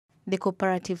The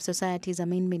Cooperative Societies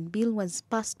Amendment Bill was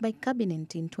passed by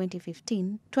Cabinet in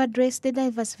 2015 to address the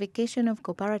diversification of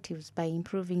cooperatives by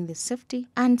improving the safety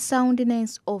and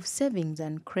soundness of savings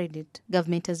and credit.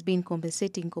 Government has been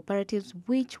compensating cooperatives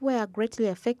which were greatly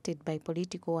affected by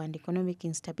political and economic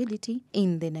instability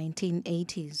in the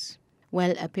 1980s.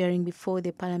 While appearing before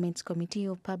the Parliament's Committee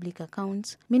of Public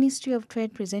Accounts, Ministry of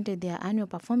Trade presented their annual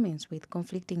performance with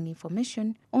conflicting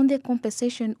information on the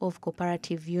compensation of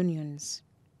cooperative unions.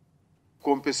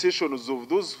 Compensations of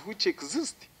those which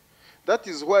exist. That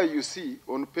is why you see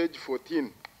on page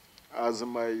 14, as our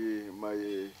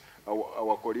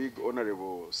colleague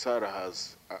Honorable Sarah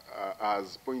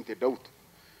has pointed out,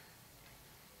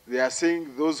 they are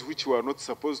saying those which were not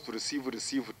supposed to receive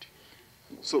received.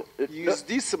 So is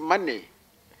this money?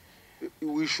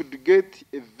 We should get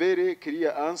a very clear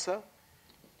answer,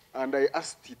 and I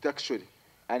asked it actually.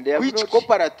 And which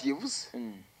cooperatives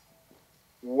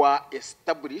were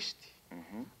established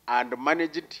and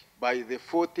managed by the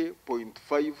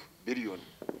 40.5 billion?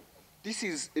 This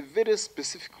is a very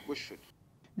specific question.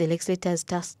 The legislators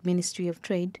tasked Ministry of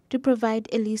Trade to provide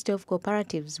a list of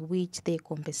cooperatives which they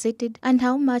compensated and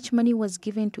how much money was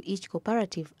given to each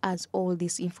cooperative, as all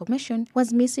this information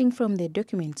was missing from the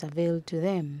documents available to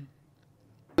them.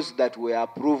 That were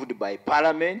approved by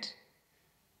Parliament,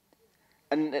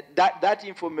 and that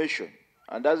information,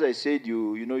 and as I said,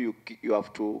 you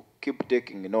have to keep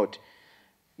taking note.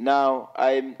 Now,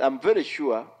 I'm very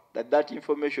sure that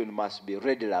information must be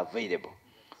readily available,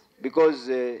 because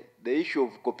the issue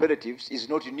of cooperatives is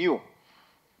not new.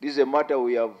 This is a matter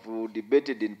we have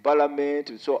debated in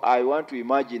Parliament, so I want to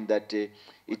imagine that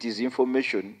it is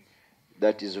information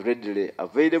that is readily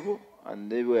available,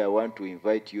 and therefore I want to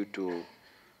invite you to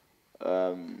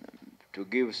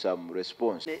give some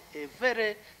response. A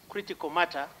very critical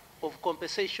matter of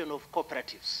compensation of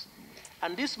cooperatives.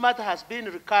 And this matter has been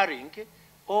recurring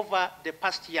over the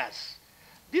past years.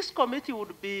 This committee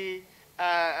would be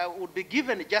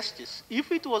given justice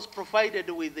if it was provided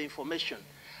with the information.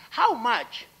 How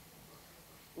much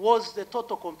was the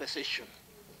total compensation?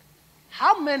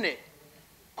 How many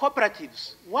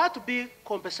cooperatives were to be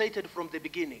compensated from the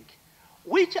beginning?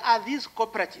 Which are these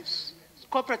cooperatives,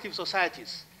 cooperative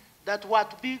societies, that were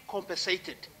to be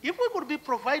compensated? If we could be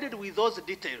provided with those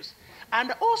details,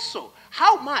 and also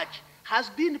how much has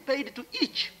been paid to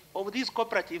each of these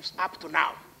cooperatives up to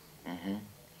now.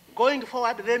 Going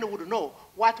forward, then we would know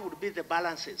what would be the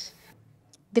balances.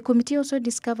 The committee also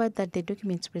discovered that the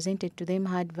documents presented to them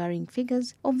had varying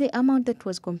figures of the amount that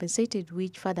was compensated,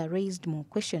 which further raised more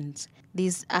questions.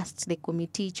 This asked the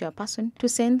committee chairperson to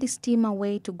send this team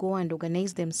away to go and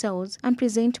organize themselves and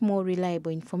present more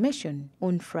reliable information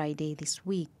on Friday this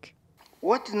week.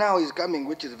 What now is coming,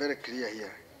 which is very clear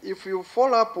here, if you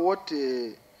follow up what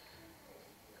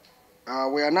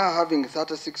we are now having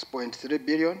 36.3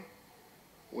 billion,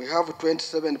 we have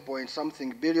 27 point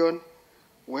something billion,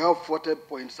 we have 40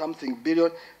 point something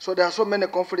billion. So there are so many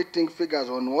conflicting figures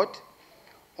on what?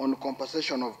 On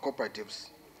compensation of cooperatives.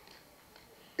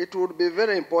 It would be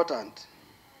very important,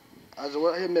 as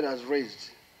what Ahmed has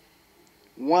raised,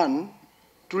 one,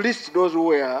 to list those who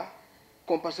were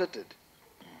compensated.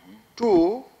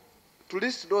 Two, to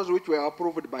list those which were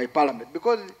approved by Parliament,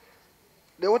 because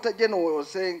the Auditor General was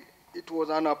saying it was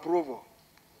an approval.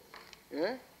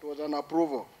 Yeah? It was an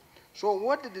approval. So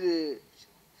what did the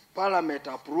Parliament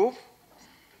approve?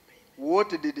 What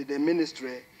did the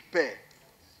ministry pay?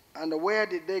 And where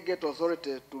did they get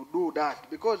authority to do that?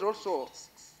 Because also,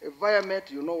 environment,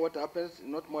 you know what happens,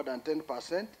 not more than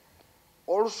 10%.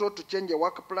 Also, to change a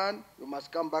work plan, you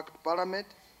must come back to Parliament.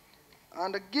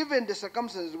 And given the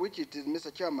circumstances which it is,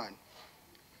 Mr. Chairman,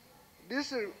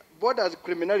 this borders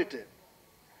criminality.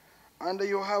 And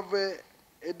you have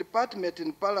a department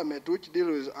in Parliament which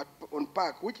deals on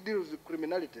PAC, which deals with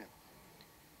criminality.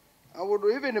 I would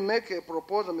even make a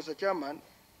proposal, Mr. Chairman,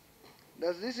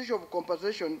 that this issue of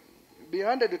compensation be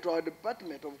handed to our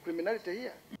Department of Criminality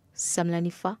here. Samula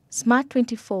Hanifah,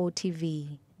 SMART24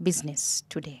 TV, Business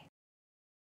Today.